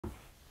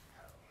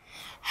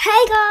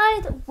Hey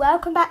guys,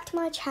 welcome back to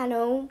my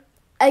channel.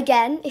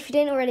 Again, if you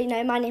didn't already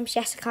know, my name's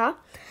Jessica.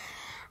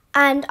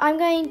 And I'm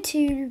going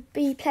to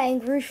be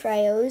playing Roof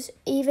Rails,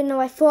 even though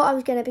I thought I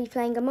was going to be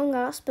playing Among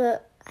Us,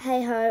 but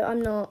hey ho,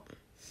 I'm not.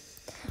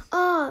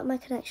 Ah, my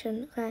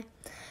connection, okay.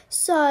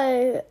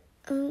 So,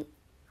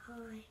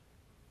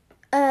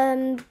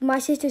 my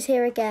sister's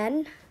here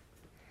again.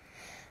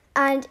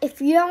 And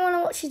if you don't want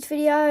to watch this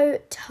video,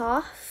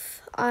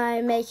 tough,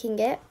 I'm making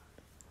it.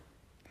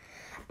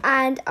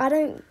 And I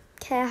don't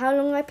care how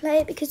long I play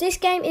it because this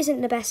game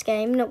isn't the best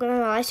game, not gonna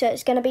lie, so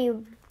it's gonna be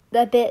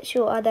a bit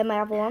shorter than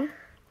my other one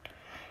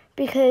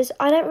because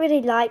I don't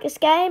really like this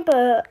game,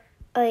 but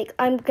like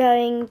I'm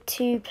going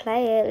to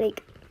play it.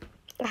 Like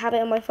I have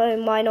it on my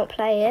phone, why not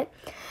play it?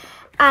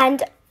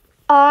 And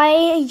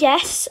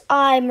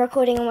I'm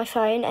recording on my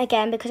phone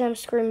again because I'm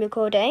screen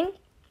recording.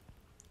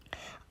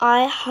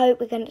 I hope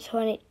we're going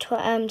to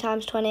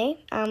times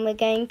 20 and we're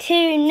going to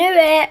do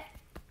it.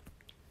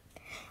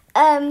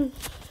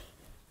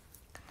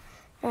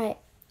 Right.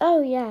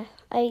 Oh, yeah.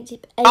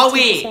 80%.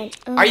 Joey,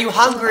 are you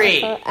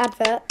hungry?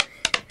 Advert.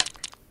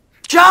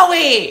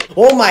 Joey!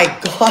 Oh my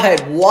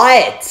god,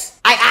 what?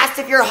 I asked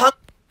if you're hungry.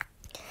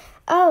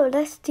 Oh,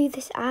 let's do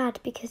this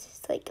ad because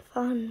it's like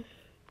fun.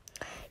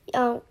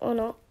 Oh, or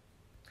not.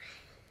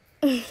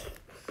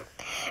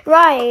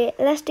 Right,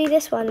 let's do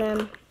this one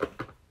then.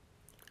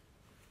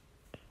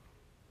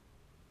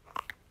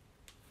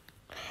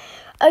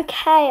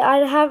 Okay,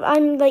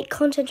 I'm like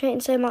concentrating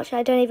so much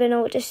I don't even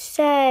know what to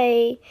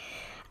say.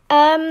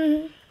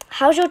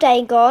 How's your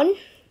day gone?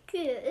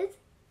 Good.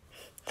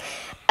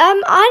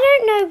 I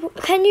don't know,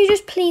 can you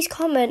just please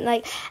comment?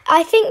 Like,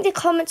 I think the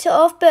comments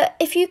are off, but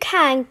if you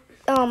can,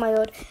 oh my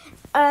god.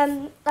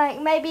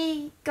 Like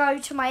maybe go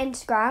to my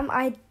Instagram.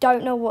 I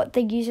don't know what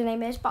the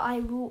username is, but I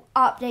will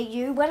update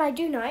you when I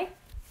do know.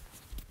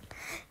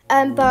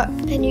 But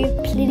can you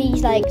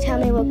please like tell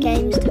me what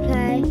games to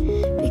play?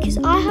 Because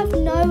I have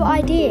no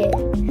idea,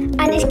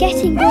 and it's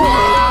getting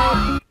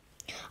boring.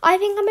 I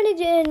think I'm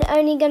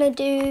only gonna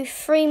do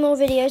 3 more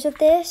videos of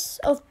this.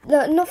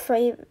 Not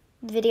 3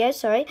 videos,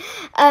 sorry.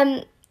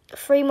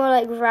 3 more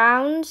like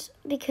rounds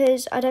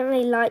because I don't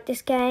really like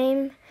this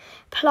game.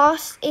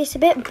 Plus, it's a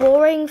bit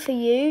boring for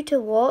you to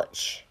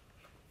watch.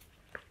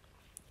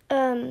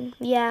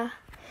 Yeah.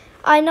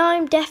 I know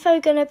I'm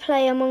defo gonna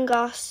play Among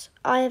Us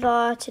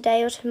either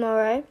today or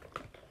tomorrow.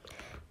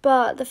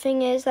 But the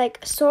thing is, like,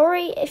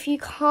 sorry if you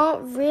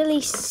can't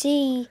really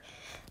see,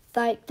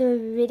 like, the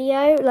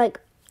video, like...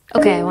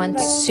 Okay, I want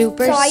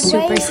super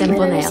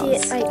simple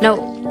nails.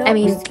 No, I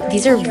mean,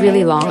 these are straight.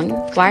 really long.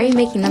 Why are you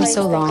making them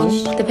so long?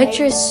 The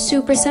picture is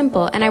super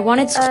simple, and I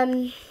wanted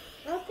to...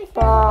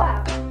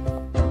 But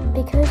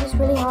because it's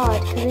really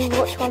hard, because we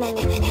watched one on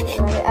the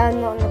computer, right?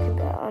 Not on the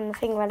computer, on the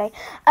thing, really.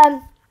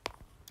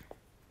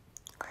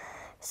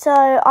 So,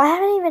 I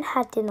haven't even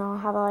had dinner,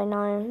 have I?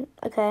 No.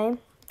 Okay,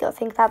 gotta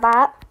think about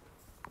that.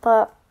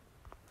 But,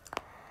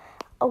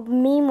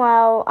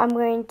 meanwhile, I'm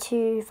going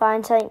to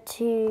find something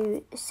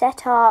to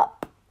set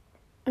up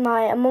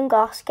my Among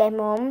Us game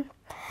on.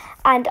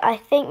 And I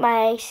think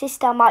my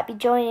sister might be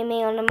joining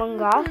me on Among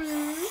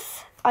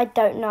Us. I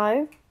don't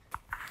know.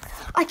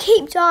 I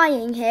keep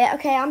dying here.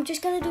 Okay, I'm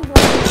just going to do one.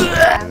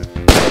 I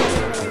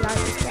really like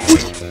this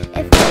game.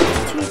 If I was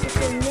to choose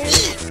between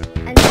this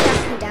and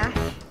Stacky Dash,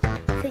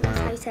 I think that's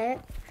how you say it.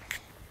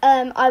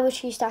 I would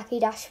choose Stacky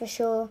Dash for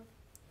sure.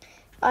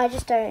 I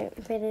just don't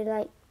really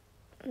like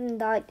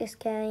this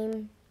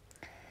game.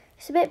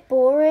 It's a bit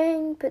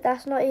boring, but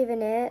that's not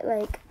even it.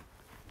 Like,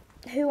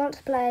 who wants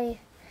to play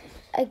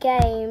a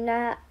game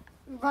that...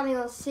 Running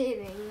on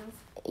ceilings.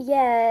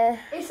 Yeah.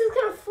 It's just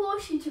going to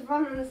force you to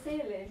run on the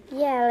ceiling.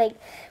 Yeah, like,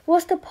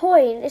 what's the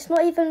point? It's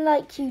not even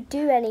like you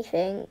do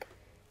anything.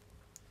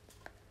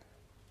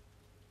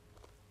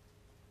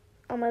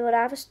 Oh my god,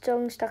 I have a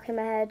song stuck in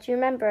my head. Do you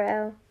remember it,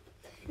 Elle?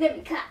 Let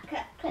me clap.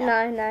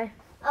 No.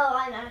 Oh,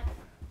 I know.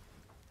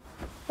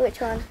 Which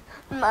one?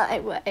 My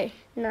way.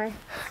 No.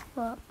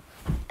 What?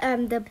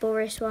 The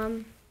Boris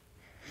one.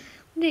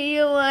 Do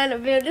you want to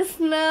build a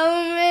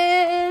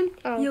snowman?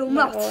 Oh, You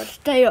my must God.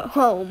 stay at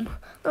home.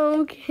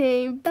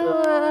 Okay,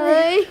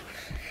 bye.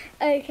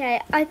 Okay,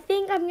 I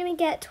think I'm going to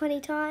get 20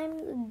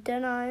 times.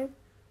 Don't know.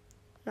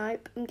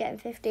 Nope, I'm getting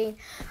 15.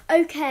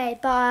 Okay,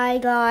 bye,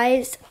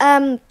 guys.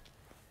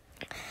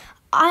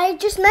 I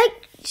just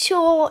make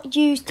sure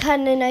you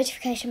turn the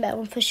notification bell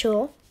on for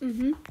sure.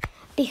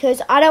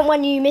 Because I don't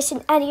want you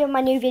missing any of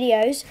my new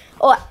videos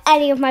or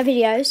any of my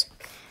videos.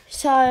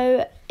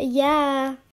 So, yeah.